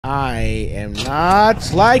I am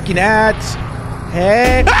not liking that.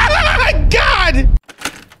 Hey, God!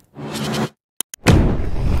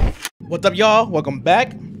 What's up, y'all? Welcome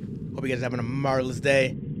back. Hope you guys are having a marvelous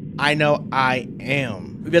day. I know I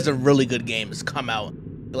am. We've had some really good games come out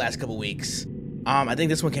the last couple weeks. I think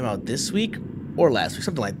this one came out this week or last week,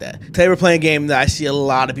 something like that. Today we're playing a game that I see a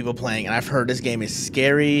lot of people playing, and I've heard this game is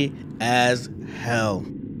scary as hell.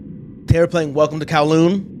 Today we're playing Welcome to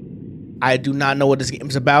Kowloon. I do not know what this game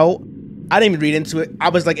is about. I didn't even read into it. I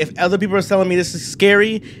was like, if other people are telling me this is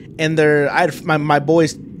scary, and my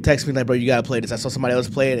boys text me like, bro, you gotta play this. I saw somebody else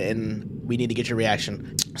play it, and we need to get your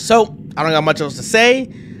reaction. So I don't got much else to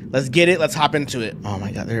say. Let's get it. Let's hop into it. Oh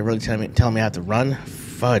my God, they're really telling me I have to run.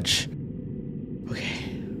 Fudge.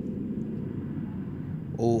 Okay.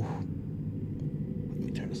 Oh. Let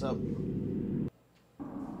me turn this up.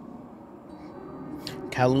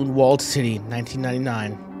 Kowloon Walled City,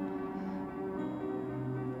 1999.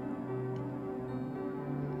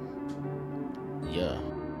 Yeah.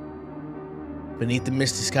 Beneath the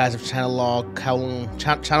misty skies of China Lake,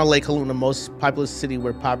 Kowloon, the most populous city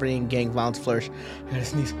where poverty and gang violence flourish. I gotta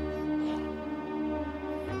sneeze.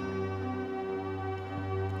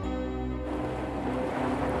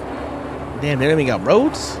 Damn, they don't even got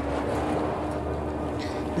roads?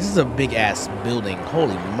 This is a big ass building.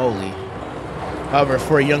 Holy moly. However,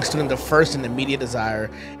 for a young student, the first and immediate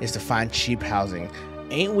desire is to find cheap housing.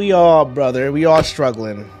 Ain't we all, brother? We all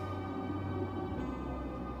struggling.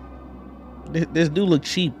 This do look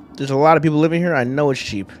cheap. There's a lot of people living here. I know it's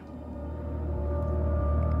cheap.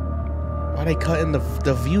 Why they cutting the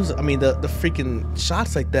views? I mean, the freaking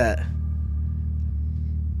shots like that.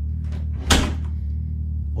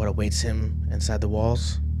 What awaits him inside the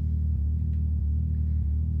walls?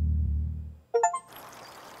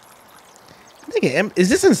 Nigga, is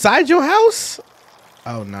this inside your house?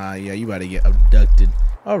 Oh nah, yeah, you about to get abducted.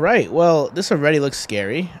 All right, well, this already looks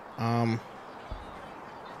scary.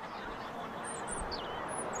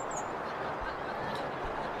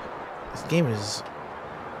 This game is...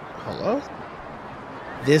 Hello?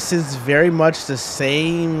 This is very much the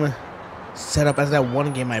same setup as that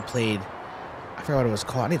one game I played. I forgot what it was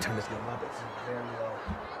called. I need to turn this game up. It's very low.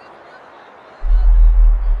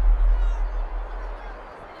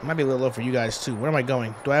 It might be a little low for you guys too. Where am I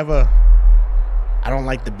going? Do I have a... I don't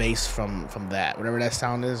like the bass from that. Whatever that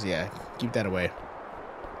sound is, yeah, keep that away.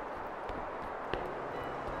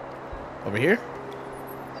 Over here?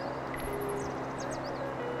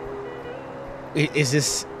 Is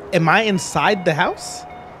this... Am I inside the house?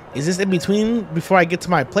 Is this in between before I get to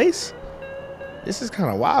my place? This is kind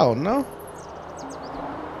of wild, no?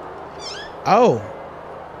 Oh.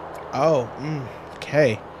 Oh,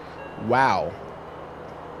 okay. Wow.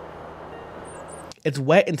 It's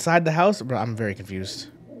wet inside the house? Bro, I'm very confused.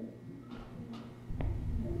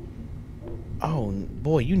 Oh,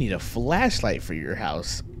 boy, you need a flashlight for your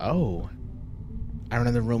house. Oh. I run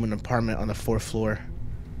in the room in an apartment on the 4th floor.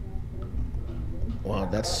 Well,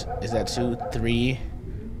 is that 2, 3?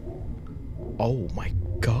 Oh my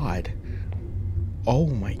God. Oh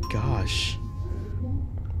my gosh.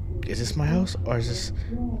 Is this my house or is this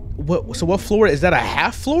what? So what floor is that? A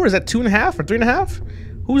half floor? Is that 2.5 or 3.5?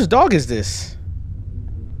 Whose dog is this?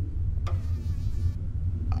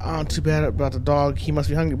 Oh, too bad about the dog. He must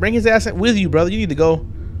be hungry. Bring his ass with you, brother. You need to go.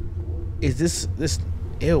 Is this?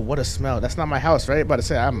 Ew, what a smell. That's not my house, right? About to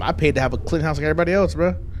say, I paid to have a clean house like everybody else,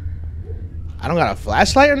 bro. I don't got a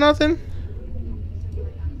flashlight or nothing.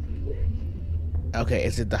 Okay,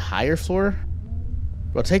 is it the higher floor?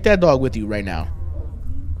 Bro, take that dog with you right now.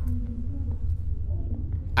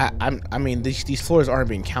 I mean, these floors aren't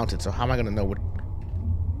being counted, so how am I gonna know what?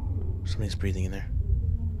 Somebody's breathing in there.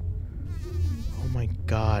 Oh my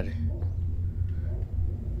God,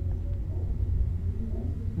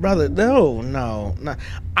 brother, no.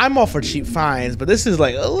 I'm all for cheap fines, but this is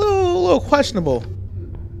like a little questionable.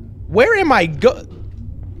 Where am I go?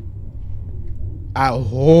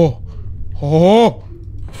 Oh!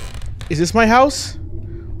 Is this my house?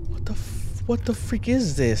 What the freak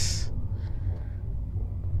is this?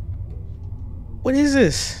 What is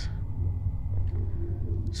this?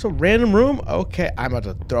 Some random room? Okay, I'm about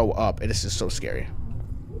to throw up, and this is so scary.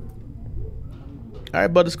 All right,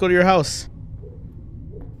 bud, let's go to your house.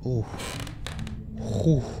 Ooh.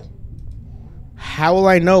 Ooh. How will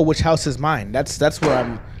I know which house is mine? That's where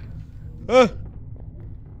I'm.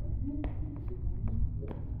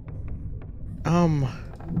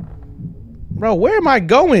 Bro, where am I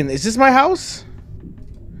going? Is this my house?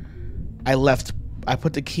 I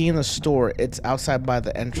put the key in the store. It's outside by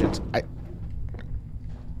the entrance.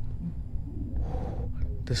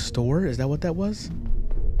 The store? Is that what that was?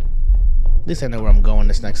 least I know where I'm going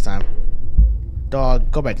this next time.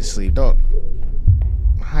 Dog, go back to sleep. Don't.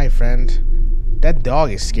 Hi, friend. That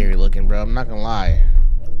dog is scary looking, bro. I'm not gonna lie.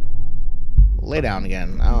 Lay down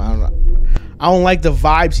again. I don't like the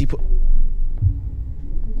vibes he put.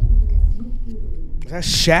 Is that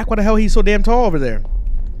Shaq? What the hell? He's so damn tall over there.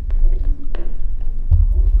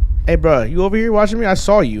 Hey, bro, you over here watching me? I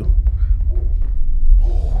saw you.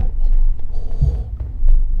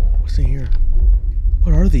 What's in here?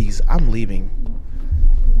 What are these? I'm leaving.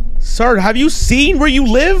 Sir, have you seen where you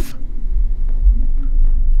live?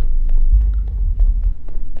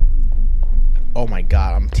 Oh my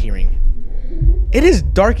god, I'm tearing. It is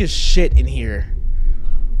dark as shit in here.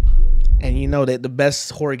 And you know that the best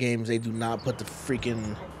horror games, they do not put the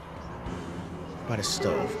freaking by the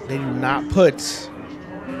stove. They do not put.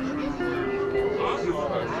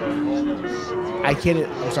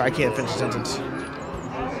 I'm sorry, I can't finish the sentence.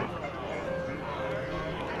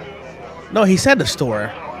 No, he said the store.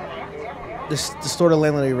 The store the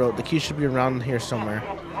landlady wrote. The key should be around here somewhere.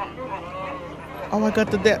 Oh, I got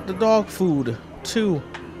the dog food too.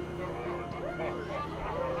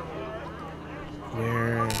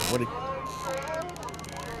 Where? What?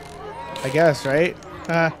 I guess, right?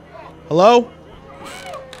 Hello?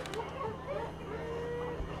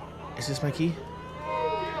 Is this my key?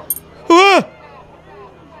 Ah!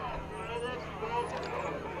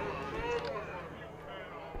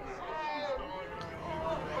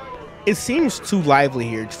 It seems too lively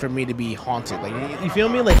here for me to be haunted. Like, you feel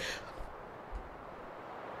me? Like,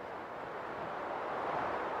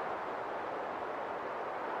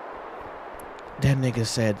 that nigga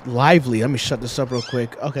said lively. Let me shut this up real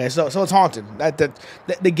quick. Okay, so it's haunted.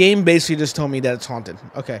 The game basically just told me that it's haunted.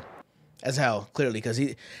 Okay, as hell, clearly, because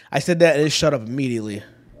I said that and it shut up immediately.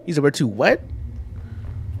 He said we're too wet.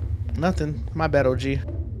 Nothing. My bad, OG.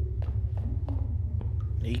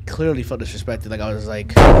 He clearly felt disrespected. Like I was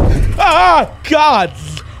like, ah, God.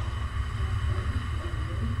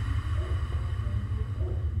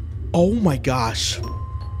 Oh my gosh.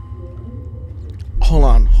 Hold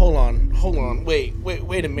on. Wait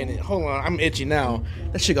a minute. Hold on. I'm itchy now.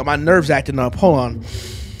 That shit got my nerves acting up. Hold on.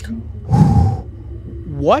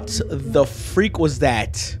 What the freak was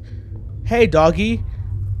that? Hey, doggy.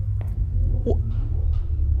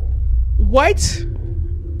 What?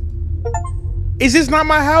 Is this not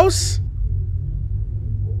my house?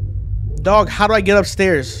 Dog, how do I get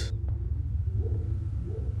upstairs?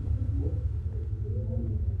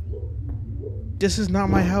 This is not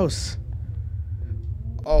my house.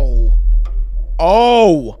 Oh,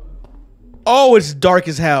 it's dark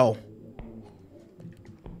as hell.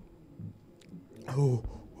 Oh.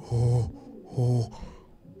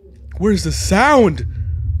 Where's the sound?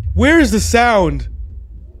 Where's the sound?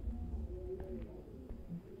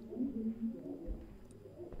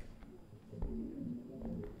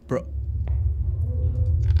 Bro.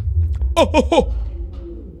 Oh.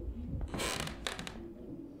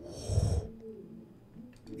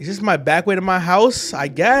 Is this my back way to my house? I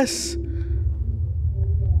guess.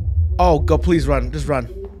 Oh, go! Please run. Just run.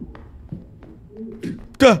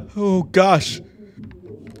 Duh. Oh gosh.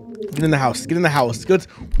 Get in the house. Get in the house. Good.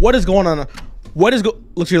 What is going on? What is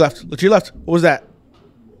Look to your left. Look to your left. What was that?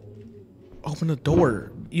 Open the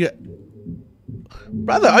door. Yeah.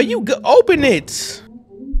 Brother, are you open it?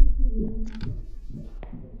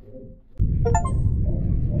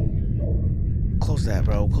 Close that,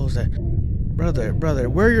 bro. Close that. Brother,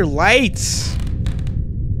 where are your lights?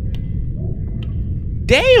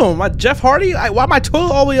 Damn, my Jeff Hardy? Why my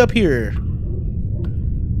toilet all the way up here?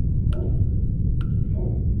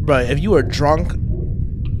 Bro, if you were drunk...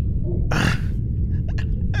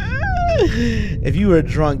 if you were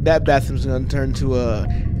drunk, that bathroom's gonna turn to a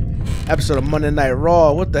episode of Monday Night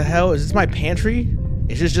Raw. What the hell? Is this my pantry?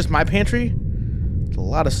 Is this just my pantry? It's a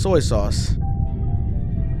lot of soy sauce.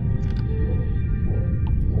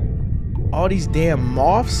 All these damn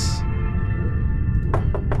moths.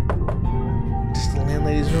 Just the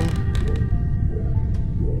landlady's room.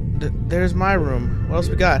 There's my room. What else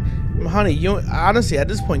we got? Honey, you honestly at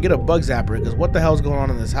this point get a bug zapper because what the hell's going on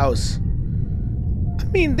in this house? I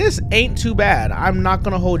mean, this ain't too bad. I'm not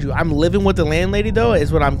gonna hold you. I'm living with the landlady though,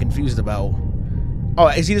 is what I'm confused about. Oh,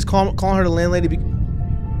 is he just calling her the landlady?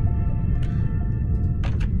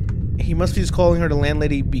 He must be just calling her the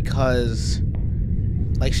landlady because.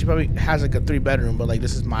 Like, she probably has like a 3-bedroom, but like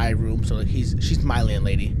this is my room, so like she's my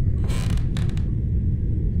landlady.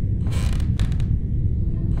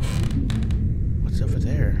 What's over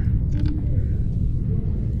there?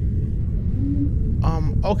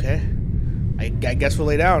 Okay. I guess we'll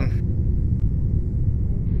lay down.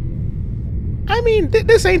 I mean,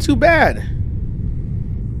 this ain't too bad.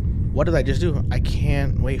 What did I just do? I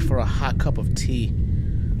can't wait for a hot cup of tea.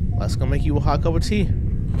 Let's go make you a hot cup of tea.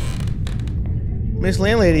 Miss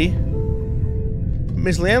Landlady.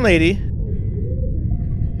 Miss Landlady.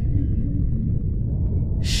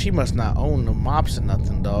 She must not own the mops or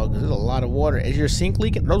nothing, dog. There's a lot of water. Is your sink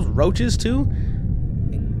leaking? Those roaches too?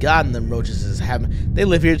 God, them roaches is having. They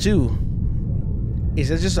live here too. Is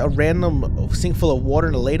that just a random sink full of water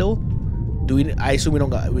in a ladle? Do we? I assume we don't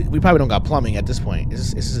got. We probably don't got plumbing at this point.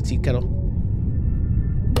 Is this a tea kettle?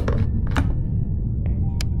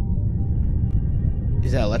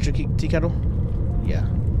 Is that electric tea kettle? Yeah.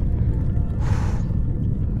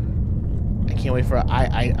 I can't wait for.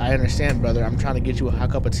 I understand, brother. I'm trying to get you a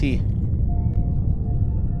hot cup of tea.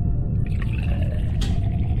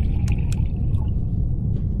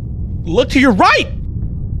 Look to your right!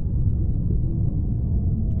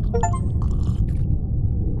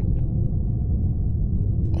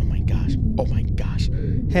 Oh my gosh. Oh my gosh.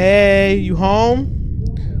 Hey, you home?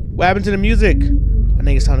 What happened to the music? I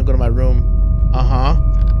think it's time to go to my room. Uh-huh.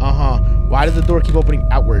 Uh-huh. Why does the door keep opening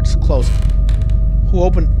outwards? Close. Who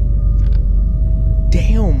opened?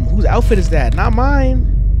 Damn, whose outfit is that? Not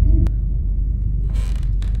mine.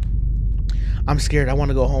 I'm scared. I want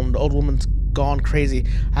to go home. The old woman's gone crazy.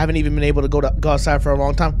 I haven't even been able to go outside for a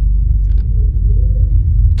long time.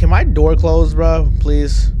 Can my door close, bro?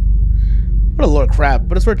 Please. What a load of crap.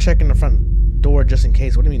 But it's worth checking the front door just in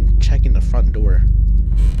case. What do you mean checking the front door?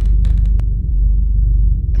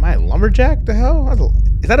 Am I a lumberjack? The hell?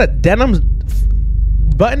 Is that a denim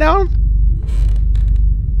button down?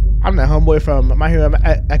 I'm that homeboy from My Hero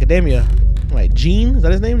Academia. Like Gene? Is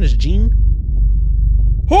that his name? Just Gene?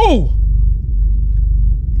 Who?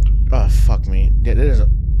 Oh, fuck me. Yeah, there's a...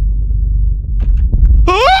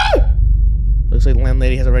 Ah! Looks like the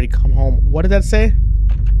landlady has already come home. What did that say?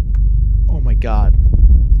 Oh my god.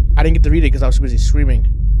 I didn't get to read it because I was too busy screaming.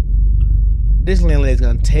 This landlady's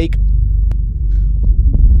gonna take...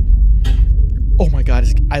 Oh my god.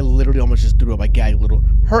 I literally almost just threw up. I gagged a little.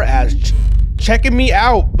 Her ass checking me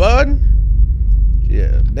out, bud.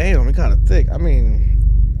 Yeah, damn. It's kind of thick. I mean...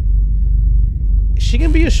 She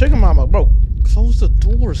can be a sugar mama, bro. Close the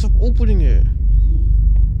door. Stop opening it.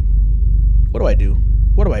 What do I do?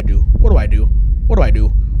 What do I do? What do I do? What do I do?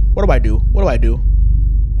 What do I do? What do I do?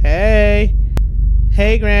 Hey.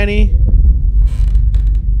 Hey, Granny.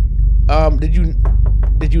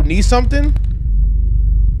 Did you need something?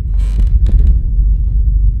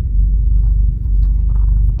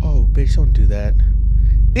 Oh, bitch, don't do that.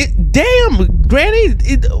 Damn, Granny,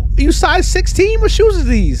 you size 16? What shoes are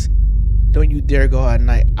these? Don't you dare go out at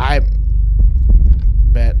night. I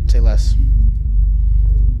bet. Say less.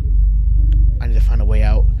 I need to find a way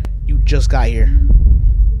out. You just got here.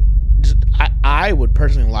 I would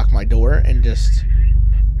personally lock my door and just...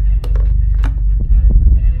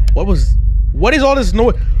 What is all this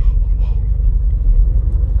noise?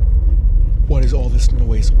 What is all this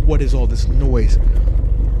noise? What is all this noise?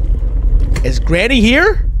 Is Granny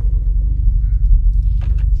here?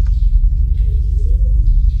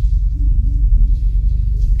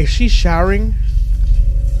 Is she showering?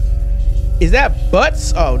 Is that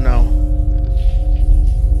butts? Oh no.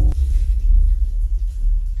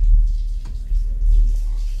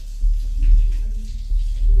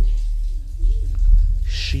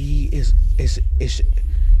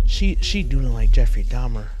 She doing like Jeffrey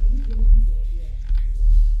Dahmer.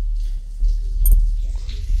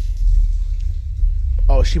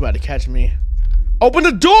 Oh, she about to catch me. Open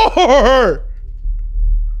the door!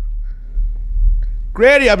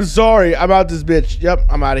 Granny, I'm sorry. I'm out this bitch. Yep,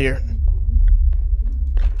 I'm out of here.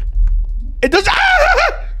 It does.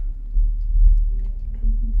 Ah!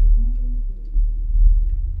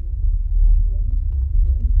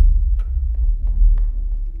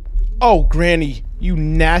 Oh, Granny, you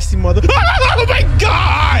nasty mother. Oh my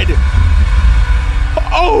god!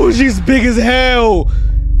 Oh, she's big as hell.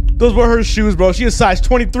 Those were her shoes, bro. She is size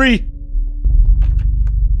 23.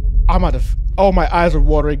 I'm out of. Oh, my eyes are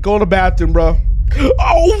watering. Go to the bathroom, bro.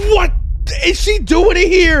 Oh, what is she doing in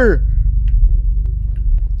here?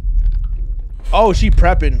 Oh, she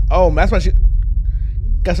prepping. Oh, that's why she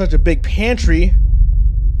got such a big pantry.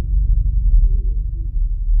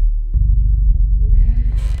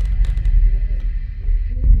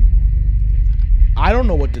 I don't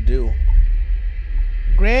know what to do.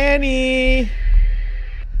 Granny,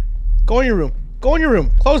 go in your room. Go in your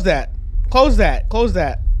room. Close that. Close that. Close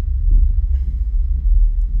that.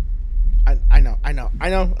 I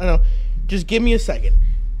know. Just give me a second.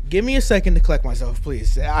 Give me a second to collect myself,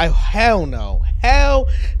 please. Hell no. Hell,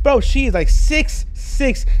 bro, she's like 6'6".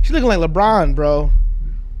 She's looking like LeBron, bro.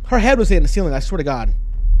 Her head was hitting the ceiling, I swear to God.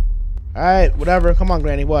 All right, whatever. Come on,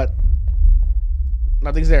 Granny. What?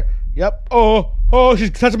 Nothing's there. Yep. Oh, oh, she's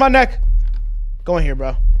touching my neck. Go in here,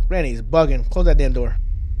 bro. Granny's bugging. Close that damn door.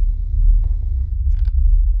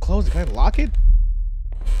 Close it. Can I lock it?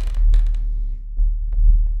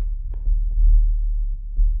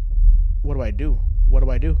 What do I do? What do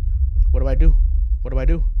I do? What do I do? What do I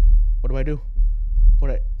do? What do I do? What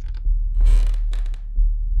do I...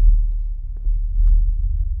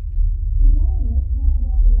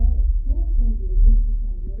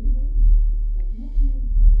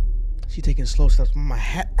 She taking slow steps. My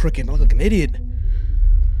hat crooked. I look like an idiot.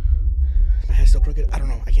 My hat's still crooked. I don't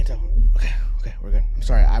know. I can't tell. Okay, okay, we're good. I'm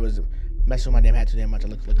sorry. I was messing with my damn hat too damn much. I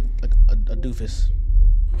look like a doofus.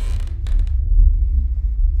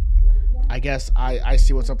 I guess I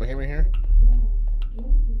see what's up with him right here.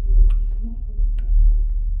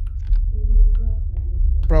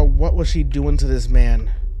 Bro, what was she doing to this man?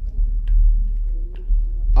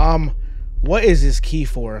 What is this key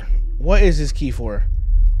for? What is this key for?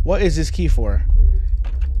 What is this key for?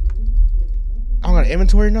 I don't got an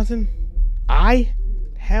inventory or nothing?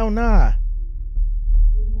 Hell nah.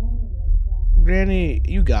 Granny,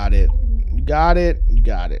 you got it. You got it. You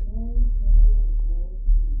got it.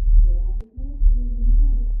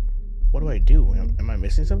 What do I do? Am I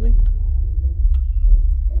missing something?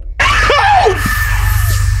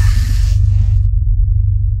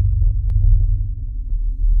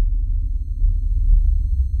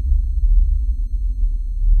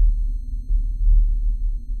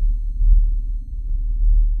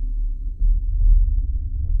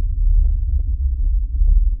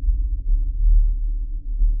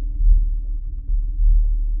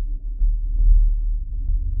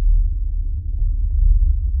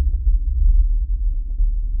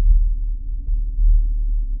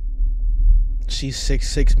 She's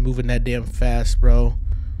 6'6", moving that damn fast, bro.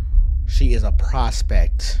 She is a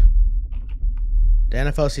prospect. The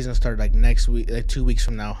NFL season started like next week, like 2 weeks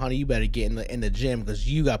from now. Honey, you better get in the gym because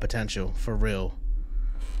you got potential for real.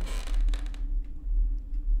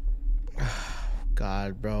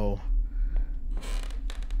 God, bro.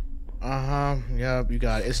 Yep, you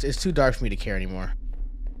got it. It's too dark for me to care anymore.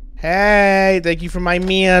 Hey, thank you for my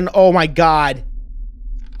man. Oh my God.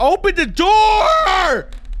 Open the door!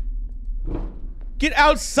 Get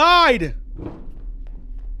outside!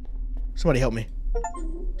 Somebody help me.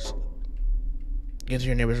 Get to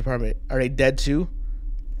your neighbor's apartment. Are they dead too?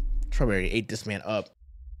 Probably already ate this man up.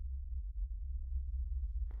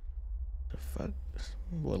 The fuck?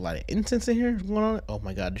 What, a lot of incense in here going on? Oh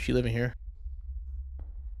my God, does she live in here?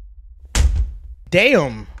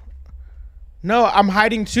 Damn! No, I'm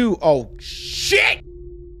hiding too. Oh shit!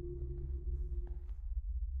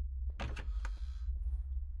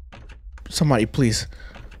 Somebody, please.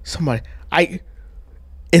 Somebody.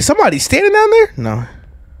 Is somebody standing down there? No.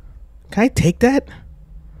 Can I take that?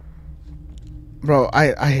 Bro,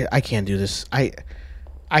 I can't do this. I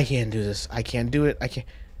can't do this. I can't do it. I can't.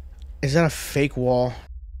 Is that a fake wall?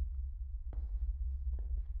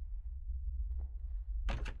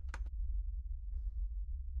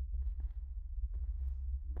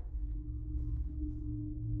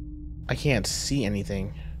 I can't see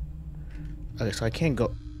anything. Okay, so I can't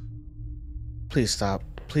go. Please stop.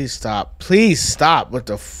 Please stop. Please stop with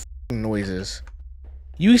the f***ing noises.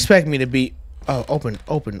 You expect me to be... Oh, open,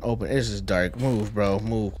 open, open. This is dark. Move, bro.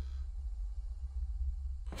 Move.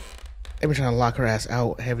 They've been trying to lock her ass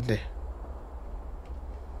out, haven't they?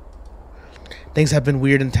 Things have been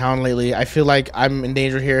weird in town lately. I feel like I'm in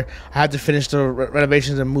danger here. I have to finish the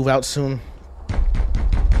renovations and move out soon.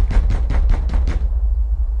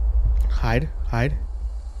 Hide. Hide.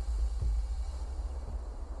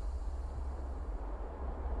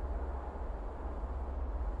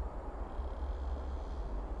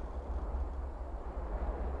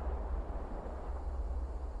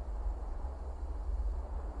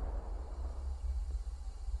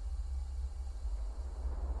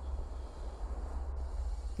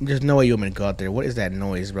 There's no way you want me to go out there. What is that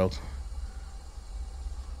noise, bro?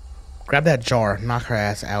 Grab that jar. Knock her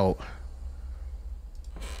ass out.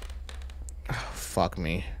 Oh, fuck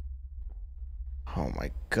me. Oh my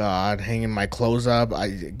God. Hanging my clothes up. I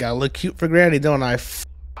gotta look cute for Granny, don't I?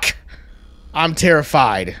 Fuck. I'm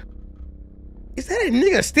terrified. Is that a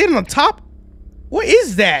nigga standing on top? What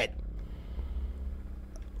is that?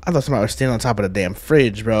 I thought somebody was standing on top of the damn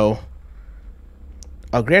fridge, bro.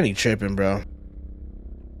 Oh, Granny tripping, bro.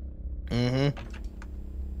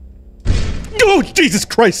 Oh, Jesus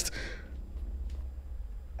Christ!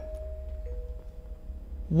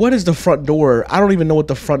 What is the front door? I don't even know what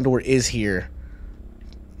the front door is here.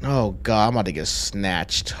 Oh God, I'm about to get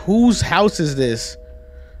snatched. Whose house is this?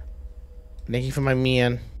 Thank you for my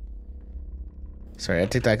man. Sorry, I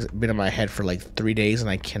think that's been in my head for like 3 days and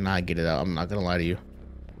I cannot get it out. I'm not gonna lie to you.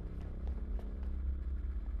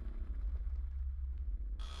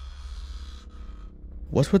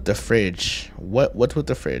 What's with the fridge? What's with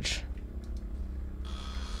the fridge?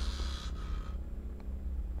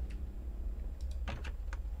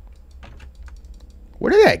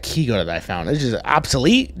 Where did that key go that I found? It's just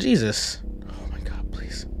obsolete? Jesus. Oh my god,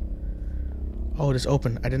 please. Oh, it's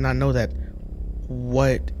open. I did not know that.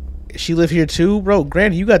 What? She live here too? Bro,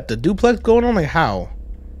 Granny, you got the duplex going on? Like, how?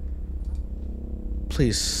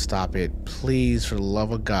 Please stop it. Please, for the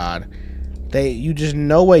love of God. You just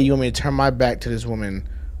no way you want me to turn my back to this woman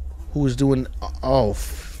who is doing... Oh,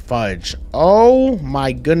 fudge. Oh,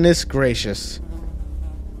 my goodness gracious.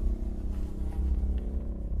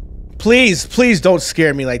 Please, please don't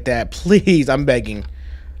scare me like that. Please, I'm begging.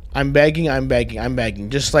 I'm begging, I'm begging, I'm begging.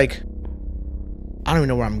 Just like... I don't even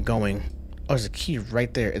know where I'm going. Oh, there's a key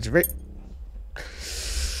right there. It's right...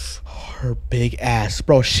 Her big ass,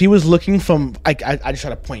 bro. She was looking from... I just try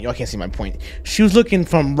to point. Y'all can't see my point. She was looking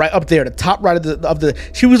from right up there, the top right of the...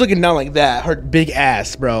 She was looking down like that. Her big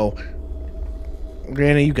ass, bro.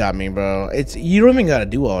 Granny, you got me, bro. You don't even gotta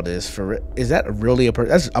do all this for... Is that really a person?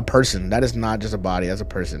 That's a person. That is not just a body. That's a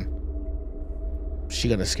person. She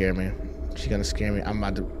gonna scare me. She gonna scare me. I'm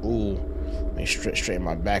about to... Ooh. Let me straighten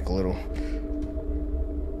my back a little.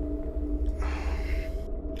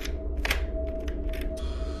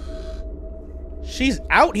 She's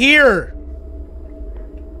out here.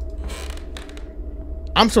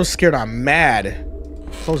 I'm so scared I'm mad.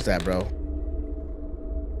 Close that, bro.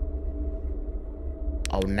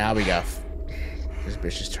 Oh, now we got... This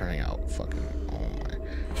bitch is turning out fucking... Oh my...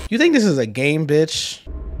 You think this is a game, bitch?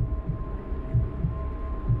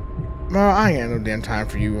 Bro, I ain't got no damn time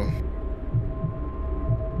for you.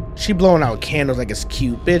 She blowing out candles like it's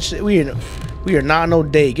cute. Bitch, we are not on no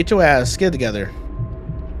date. Get your ass. Get together.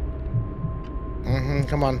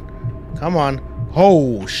 Come on. Come on.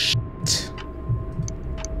 Oh, shit.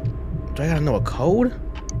 Do I gotta know a code?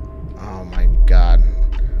 Oh, my God.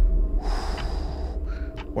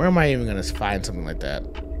 Where am I even gonna find something like that?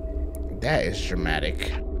 That is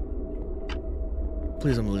dramatic.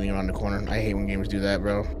 Please, I'm leaning around the corner. I hate when games do that,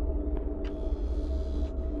 bro.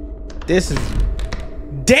 This is...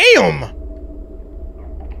 Damn!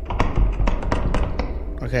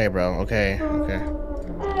 Okay, bro. Okay. Okay.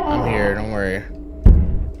 I'm here. Don't worry.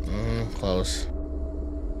 Close.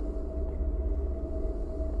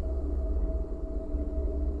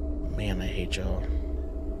 Man, I hate y'all.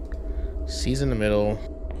 C's in the middle.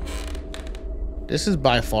 This is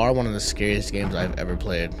by far one of the scariest games I've ever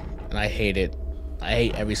played. And I hate it. I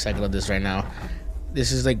hate every second of this right now.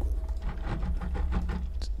 This is like...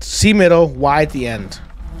 C middle, Y at the end.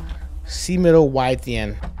 C middle, Y at the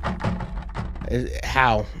end.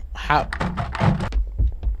 How? How?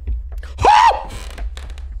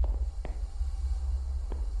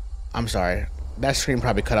 I'm sorry. That screen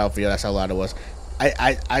probably cut out for you. That's how loud it was.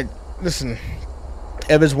 Listen.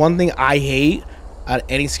 If there's one thing I hate at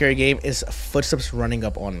any scary game, is footsteps running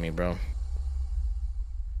up on me, bro.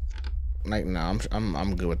 Like, no,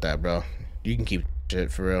 I'm good with that, bro. You can keep shit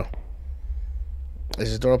for real. Is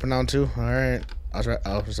this door open now too? All right. I was right.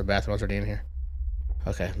 Oh, there's a bathroom. I was already in here.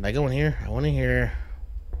 Okay, did I go in here? I went in here.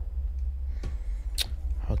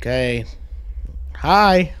 Okay.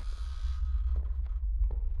 Hi.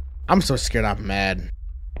 I'm so scared. I'm mad.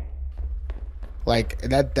 Like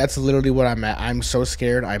that's literally what I'm at. I'm so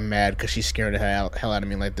scared. I'm mad because she's scared the hell out of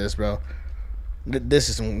me like this, bro. This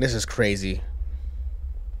is crazy.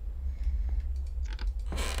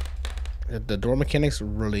 The door mechanics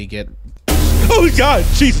really get... Oh God,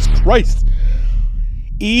 Jesus Christ.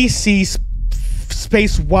 EC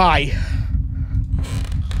space Y.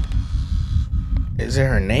 Is it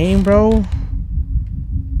her name, bro?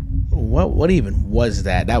 What even was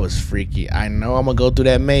that? That was freaky. I know I'm gonna go through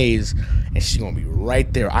that maze and she's gonna be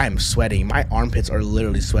right there. I am sweating. My armpits are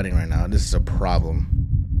literally sweating right now. This is a problem.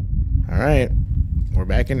 All right, we're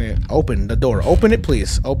back in it. Open the door. Open it,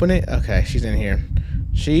 please. Open it. Okay, she's in here.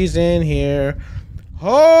 She's in here.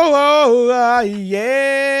 Oh,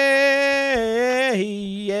 yeah,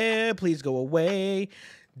 yeah. Please go away.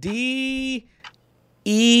 D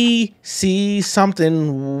E C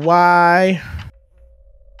something Y.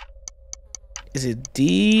 Is it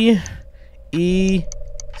D E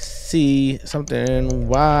C something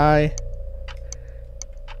Y?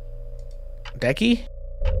 Decky?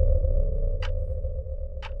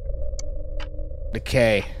 The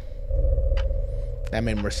K. That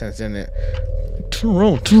made more sense, didn't it? Turn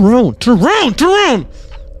around.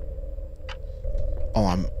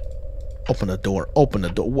 Oh, open the door. Open the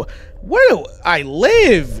door. What? Where do I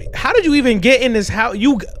live? How did you even get in this house?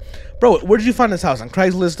 Bro, where did you find this house? On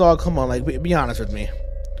Craigslist, dog? Come on, like, be honest with me.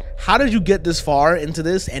 How did you get this far into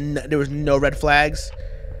this and there was no red flags?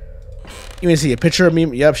 You mean to see a picture of me?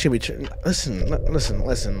 Yep, should be. Listen.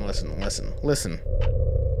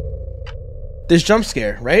 This jump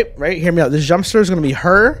scare, right? Hear me out. This jump scare is gonna be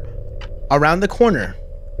her around the corner,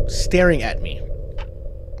 staring at me.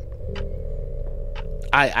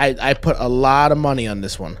 I put a lot of money on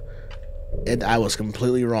this one, and I was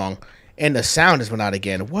completely wrong. And the sound just went out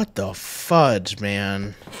again. What the fudge,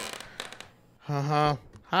 man? Hi,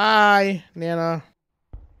 Nana.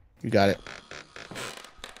 You got it.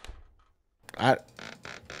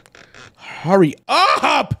 Hurry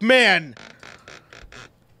up, man.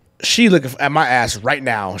 She looking at my ass right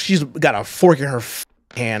now. She's got a fork in her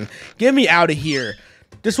hand. Get me out of here.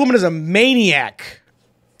 This woman is a maniac.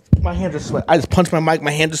 My hands are sweating. I just punched my mic.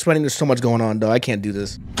 My hands are sweating. There's so much going on, though. I can't do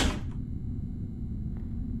this.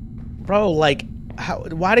 Bro, like,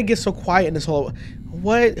 why did it get so quiet in this whole...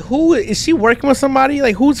 What? Who? Is she working with somebody?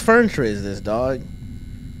 Like, whose furniture is this, dog?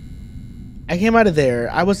 I came out of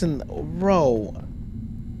there. I was in... Bro.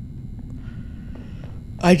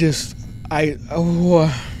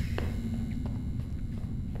 Oh...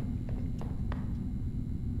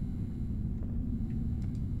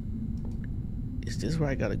 Is this where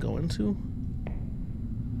I gotta go into?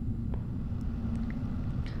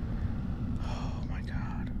 Oh my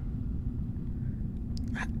god!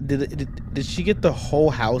 Did she get the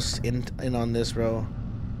whole house in on this, bro?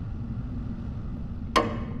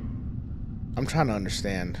 I'm trying to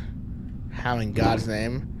understand how in God's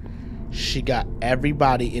name she got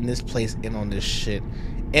everybody in this place in on this shit,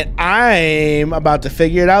 and I'm about to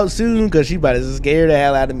figure it out soon because she about to scare the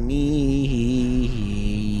hell out of me.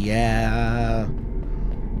 Yeah.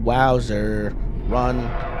 Wowzer. Run.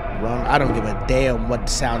 I don't give a damn what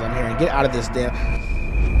sound I'm hearing. Get out of this damn...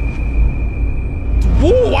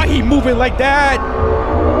 Whoa, why he moving like that?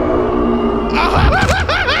 I'm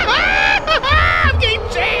getting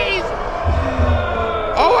chased.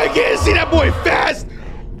 Oh, I can't see that boy fast.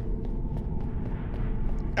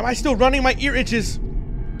 Am I still running? My ear itches.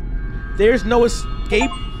 There's no escape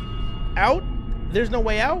out. There's no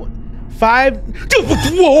way out. 5...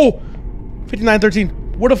 Whoa! 5913.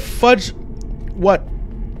 Where the fudge? What?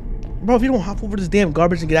 Bro, if you don't hop over this damn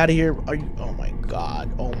garbage and get out of here, are you... Oh my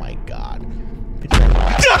god. Oh my god.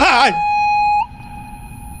 God!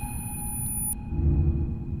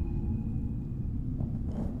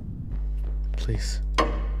 Please.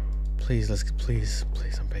 Please, please,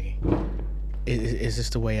 I'm begging. Is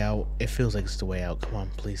this the way out? It feels like it's the way out. Come on,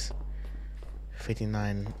 please.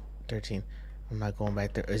 5913. I'm not going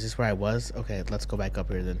back there. Is this where I was? Okay, let's go back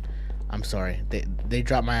up here then. I'm sorry. They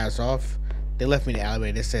dropped my ass off. They left me in the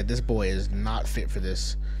alleyway. They said this boy is not fit for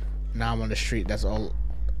this. Now I'm on the street. That's all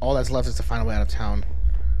that's left is to find a way out of town.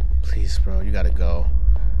 Please, bro, you gotta go.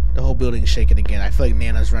 The whole building's shaking again. I feel like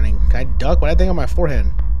Nana's running. Can I duck? What I think on my forehead?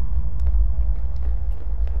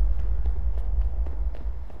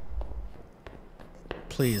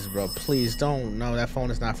 Please, bro. Please don't. No, that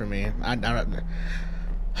phone is not for me. I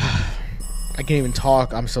can't even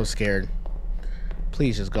talk. I'm so scared.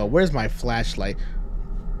 Please just go. Where's my flashlight?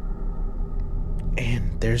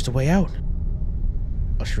 And there's the way out.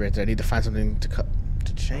 Oh, she's right there. I need to find something to cut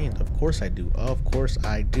to change. Of course I do. Of course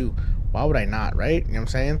I do. Why would I not, right? You know what I'm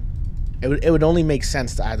saying? It would only make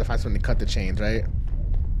sense to I have to find something to cut the chains, right?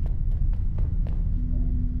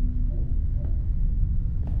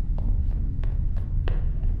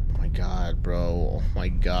 Oh my god, bro. Oh my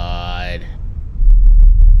god.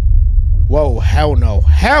 Whoa, hell no.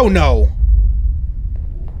 Hell no!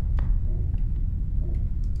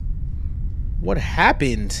 What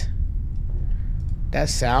happened? That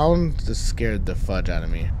sound just scared the fudge out of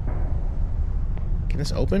me. Can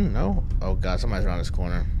this open? No? Oh god, somebody's around this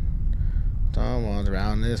corner. Someone's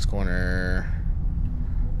around this corner.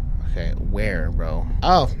 Okay, where, bro?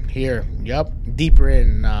 Oh, here. Yup. Deeper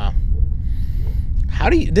in. How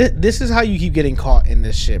do you... This is how you keep getting caught in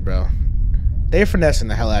this shit, bro. They're finessing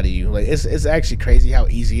the hell out of you. Like, it's actually crazy how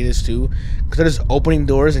easy it is, too. Because they're just opening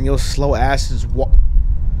doors and your slow ass is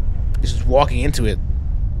just walking into it.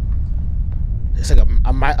 It's like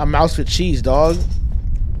a mouse with cheese, dog.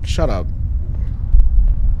 Shut up.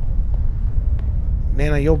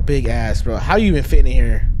 Nana, your big ass, bro. How you even fitting in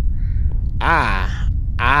here?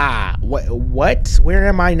 What? Where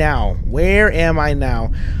am I now? Where am I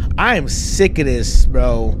now? I am sick of this,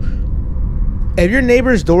 bro. If your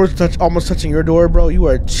neighbor's door is almost touching your door, bro, you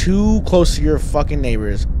are too close to your fucking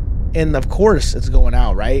neighbors. And of course, it's going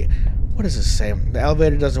out, right? What does this say? The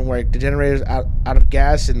elevator doesn't work. The generator's out of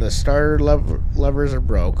gas and the starter levers are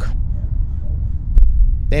broke.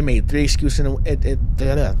 They made 3 excuses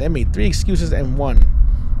they made 3 excuses and 1.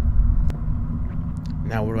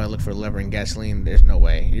 Now where do I look for lever and gasoline? There's no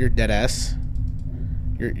way. You're dead ass.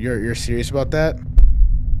 You're serious about that?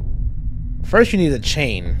 First you need a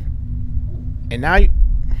chain. And now you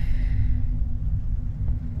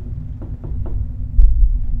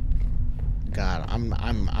God,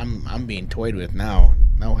 I'm being toyed with now.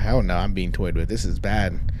 No, hell no, I'm being toyed with. This is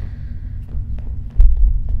bad.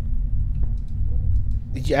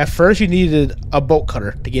 At first you needed a bolt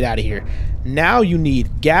cutter to get out of here. Now you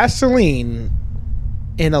need gasoline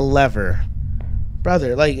and a lever.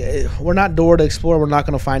 Brother, like, we're not Dora to explore. We're not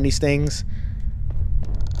going to find these things.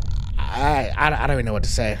 I don't even know what to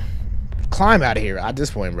say. Climb out of here at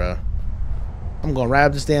this point, bro. I'm going to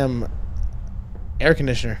grab this damn air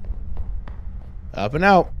conditioner. Up and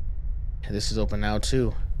out. This is open now,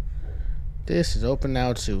 too. This is open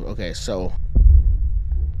now, too. Okay, so.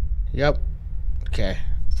 Yep. Okay.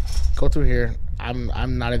 Go through here.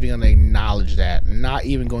 I'm not even going to acknowledge that. Not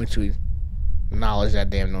even going to acknowledge that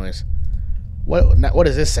damn noise. What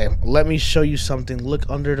does this say? Let me show you something. Look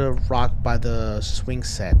under the rock by the swing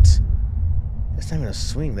set. It's not even a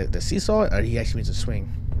swing. The seesaw? Or he actually means a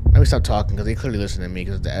swing. Let me stop talking because they clearly listen to me.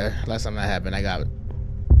 Because last time that happened, I got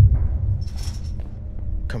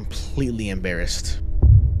completely embarrassed.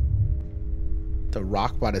 The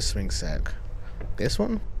rock by the swing set. This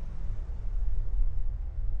one?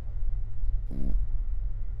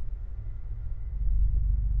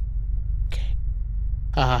 Okay.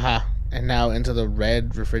 Ha ha ha. And now into the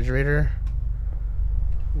red refrigerator.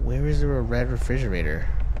 Where is there a red refrigerator?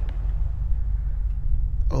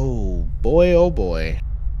 Oh boy, oh boy.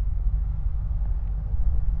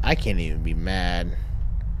 I can't even be mad.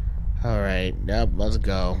 Alright, yep, let's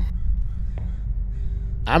go.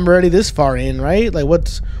 I'm already this far in, right? Like,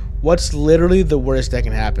 what's literally the worst that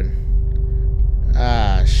can happen?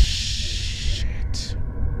 Ah, shit.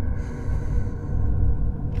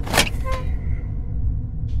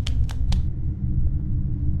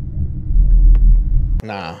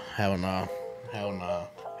 Nah, hell no. Hell no.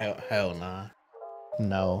 Hell nah.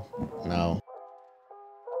 No. No.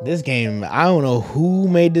 This game, I don't know who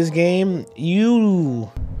made this game. You.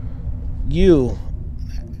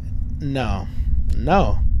 No.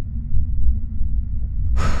 No.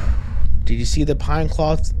 Did you see the pine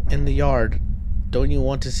cloth in the yard? Don't you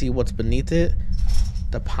want to see what's beneath it?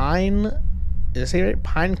 The pine... Did I say right?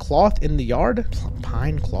 Pine cloth in the yard?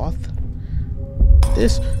 Pine cloth?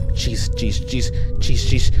 This... Jeez.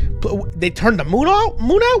 They turned the moon out?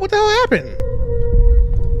 What the hell happened?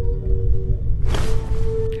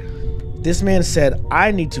 This man said,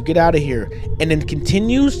 I need to get out of here. And then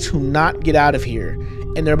continues to not get out of here.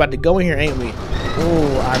 And they're about to go in here, ain't we?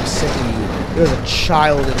 Oh, I'm sick of you. There's a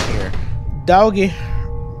child in here. Doggy.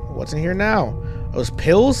 What's in here now? Those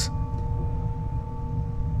pills?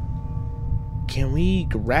 Can we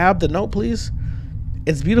grab the note, please?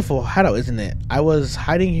 It's beautiful hideout, isn't it? I was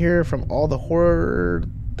hiding here from all the horror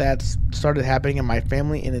that started happening in my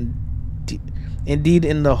family and indeed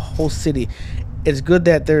in the whole city. It's good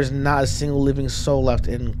that there's not a single living soul left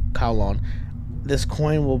in Kowloon. This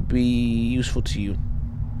coin will be useful to you.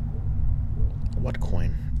 What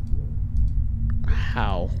coin?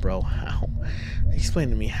 How, bro? How? Explain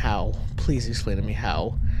to me how. Please explain to me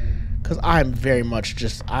how. Cause I'm very much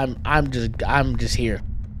just I'm just here.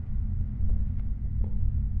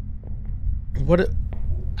 What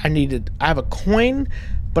I have a coin,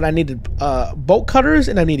 but I needed bolt cutters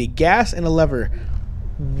and I needed gas and a lever.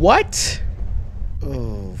 What?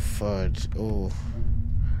 Oh fudge. Oh.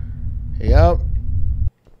 Yep.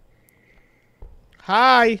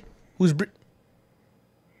 Hi. Who's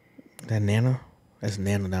that Nana? That's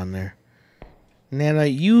Nana down there. Nana,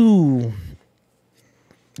 you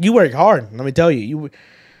work hard. Let me tell you.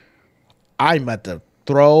 I'm about to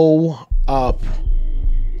throw up.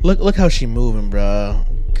 Look how she moving, bro.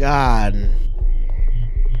 God.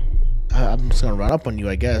 I'm just gonna run up on you,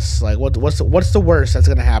 I guess. Like, what's the worst that's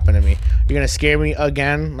gonna happen to me? You're gonna scare me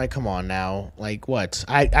again? Like, come on now. Like, what?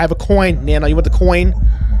 I have a coin, Nana. You want the coin?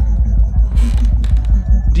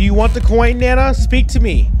 Do you want the coin, Nana? Speak to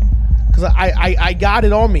me. Cause I got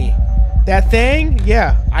it on me. That thing?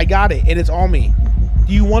 Yeah, I got it, and it's on me.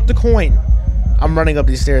 Do you want the coin? I'm running up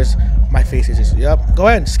these stairs. My face is just, yep. Go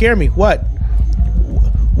ahead, scare me. What?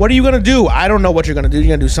 What are you gonna do? I don't know what you're gonna do. You're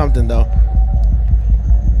gonna do something though.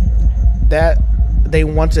 That they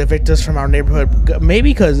want to evict us from our neighborhood.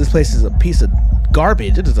 Maybe because this place is a piece of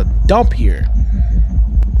garbage. It is a dump here.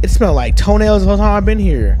 It smelled like toenails the whole time I've been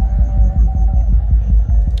here.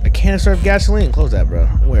 A canister of gasoline. Close that, bro.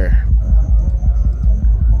 Where?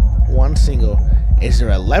 One single. Is there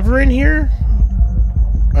a lever in here?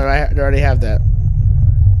 Alright, I already have that.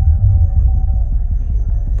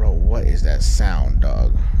 Bro, what is that sound,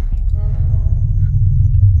 dog?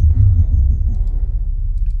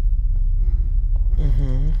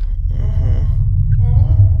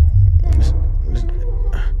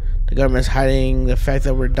 The government's hiding the fact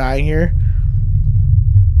that we're dying here.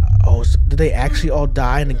 Oh, so did they actually all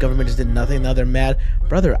die and the government just did nothing? Now they're mad,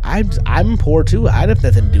 brother. I'm poor too. I have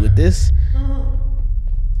nothing to do with this.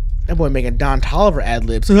 That boy making Don Tolliver ad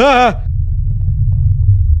libs. Ah!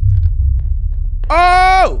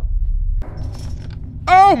 Oh!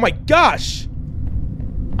 Oh my gosh!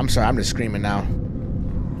 I'm sorry. I'm just screaming now.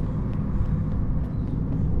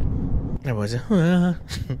 That was it.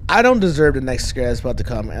 I don't deserve the next scare that's about to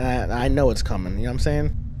come, and I know it's coming. You know what I'm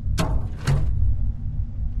saying?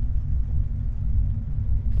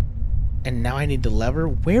 And now I need the lever?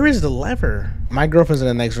 Where is the lever? My girlfriend's in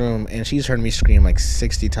the next room, and she's heard me scream like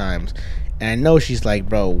 60 times. And I know she's like,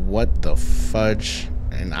 bro, what the fudge?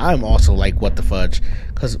 And I'm also like, what the fudge?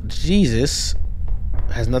 Because Jesus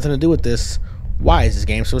has nothing to do with this. Why is this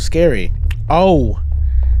game so scary? Oh,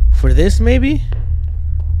 for this maybe?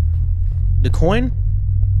 The coin?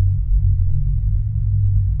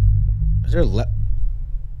 Is there a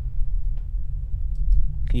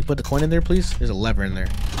Can you put the coin in there, please? There's a lever in there.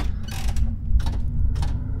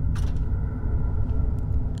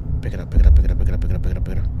 Pick it up, pick it up, pick it up, pick it up, pick it up, pick it up,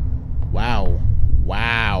 pick it up. Wow.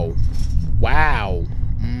 Wow. Wow.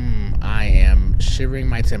 I am shivering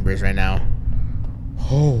my timbers right now.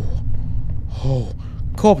 Oh. Oh.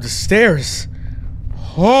 Go up the stairs.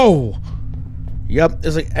 Oh. Yep.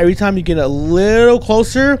 It's like every time you get a little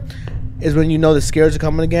closer is when you know the scares are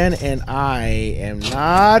coming again, and I am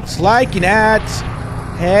not liking that.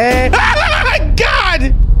 Hey. Ah,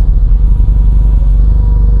 God!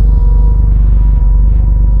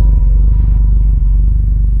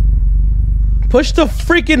 Push the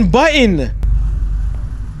freaking button!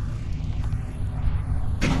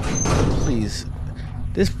 Please.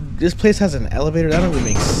 This place has an elevator? That don't even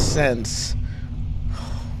make sense.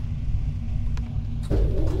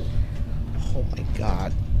 Oh my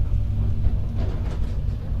God.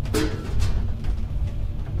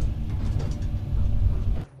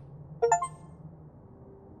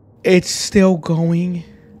 It's still going.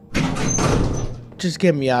 Just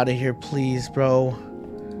get me out of here, please, bro.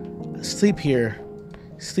 Sleep here.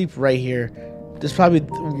 Sleep right here. There's probably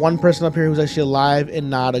one person up here who's actually alive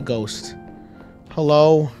and not a ghost.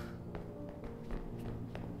 Hello?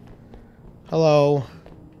 Hello?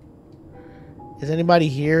 Is anybody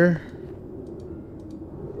here?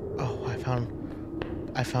 Oh,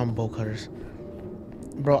 I found bolt cutters.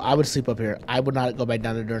 Bro, I would sleep up here. I would not go back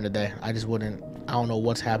down there during the day. I just wouldn't. I don't know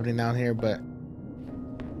what's happening down here, but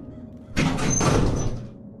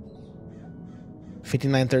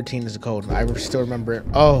 5913 is the code. I still remember it.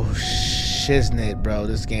 Oh, shiznit, bro.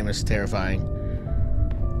 This game is terrifying.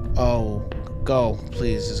 Oh, go.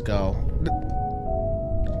 Please, just go.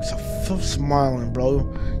 I'm smiling,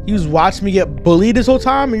 bro. You just watched me get bullied this whole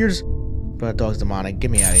time, and you're just... Bro, that dog's demonic.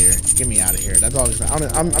 Get me out of here. Get me out of here. That dog is...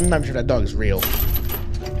 I'm not sure that dog is real.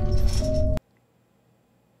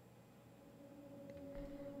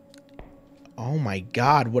 Oh my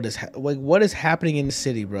God, what is happening in the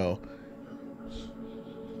city, bro?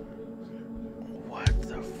 What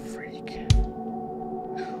the freak?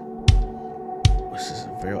 This is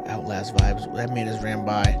very Outlast vibes. That man just ran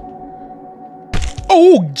by.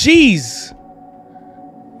 Oh, jeez.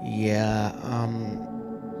 Yeah,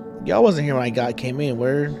 y'all wasn't here when I came in.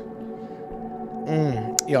 Where?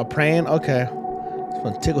 Y'all praying? Okay. Just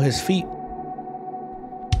want to tickle his feet.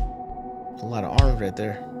 A lot of arms right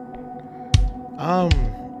there.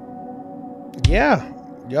 Yeah,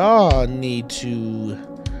 y'all need to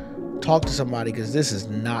talk to somebody because this is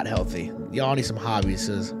not healthy. Y'all need some hobbies.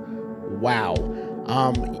 Cause, wow.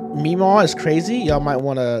 Meemaw is crazy. Y'all might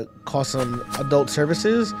want to call some adult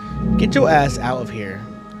services. Get your ass out of here.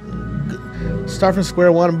 Start from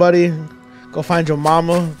square one, buddy. Go find your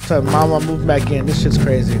mama. Tell mama move back in. This shit's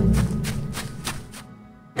crazy.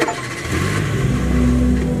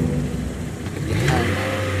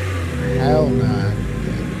 Hell nah.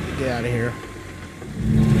 Get out of here.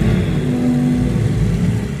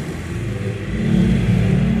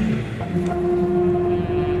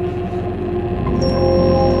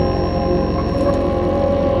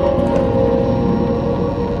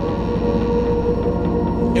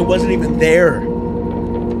 It wasn't even there.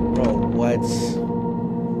 Bro, what?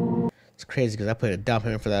 It's crazy because I put a down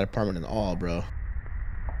payment for that apartment and all, bro.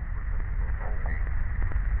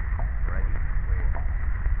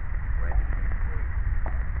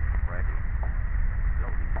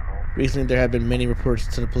 Recently, there have been many reports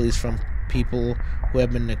to the police from people who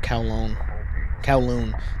have been to Kowloon.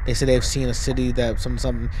 They say they've seen a city that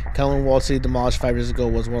something. Kowloon walled city demolished 5 years ago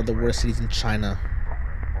was one of the worst cities in China.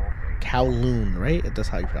 Kowloon, right? That's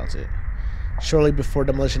how you pronounce it. Shortly before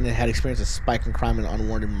demolition, it had experienced a spike in crime and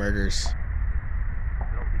unwarranted murders.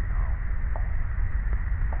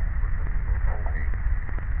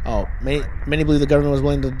 Oh, many believe the government was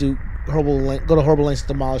willing to go to horrible lengths to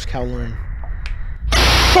demolish Kowloon.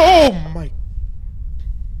 Oh my!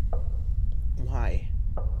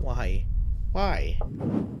 Why?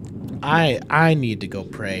 I need to go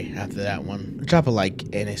pray after that one. Drop a like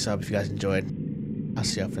and a sub if you guys enjoyed. I'll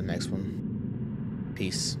see y'all for the next one.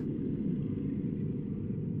 Peace.